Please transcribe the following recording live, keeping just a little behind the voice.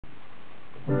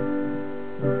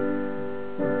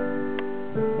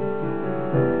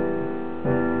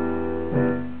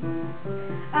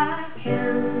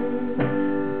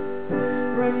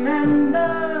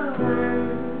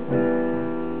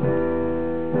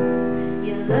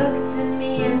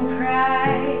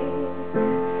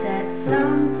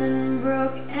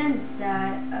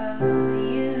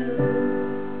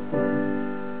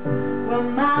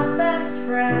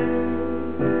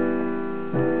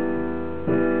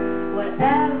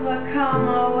never come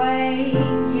away.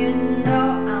 You know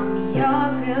I'm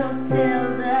yours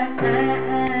till the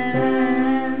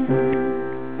end.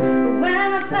 But when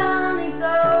I finally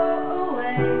go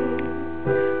away,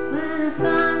 when I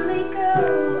finally go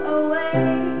away,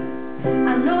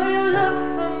 I know you'll look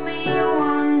for me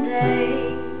one day.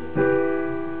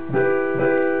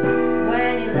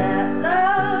 When you let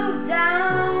love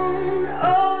down,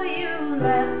 oh you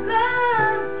let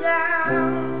love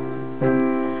down.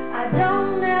 I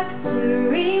don't have to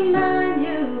remind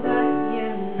you, but you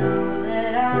know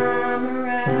that I'm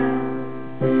around.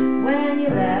 When you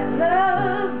let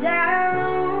love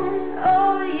down,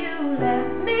 oh you let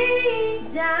me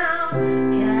down.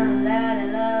 Can't let it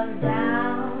love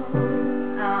down,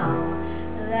 oh,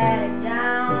 let it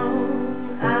down,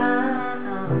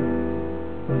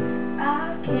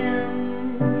 I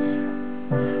can't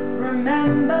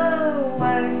remember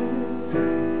when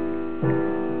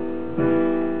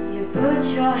put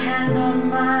your hand on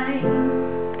mine,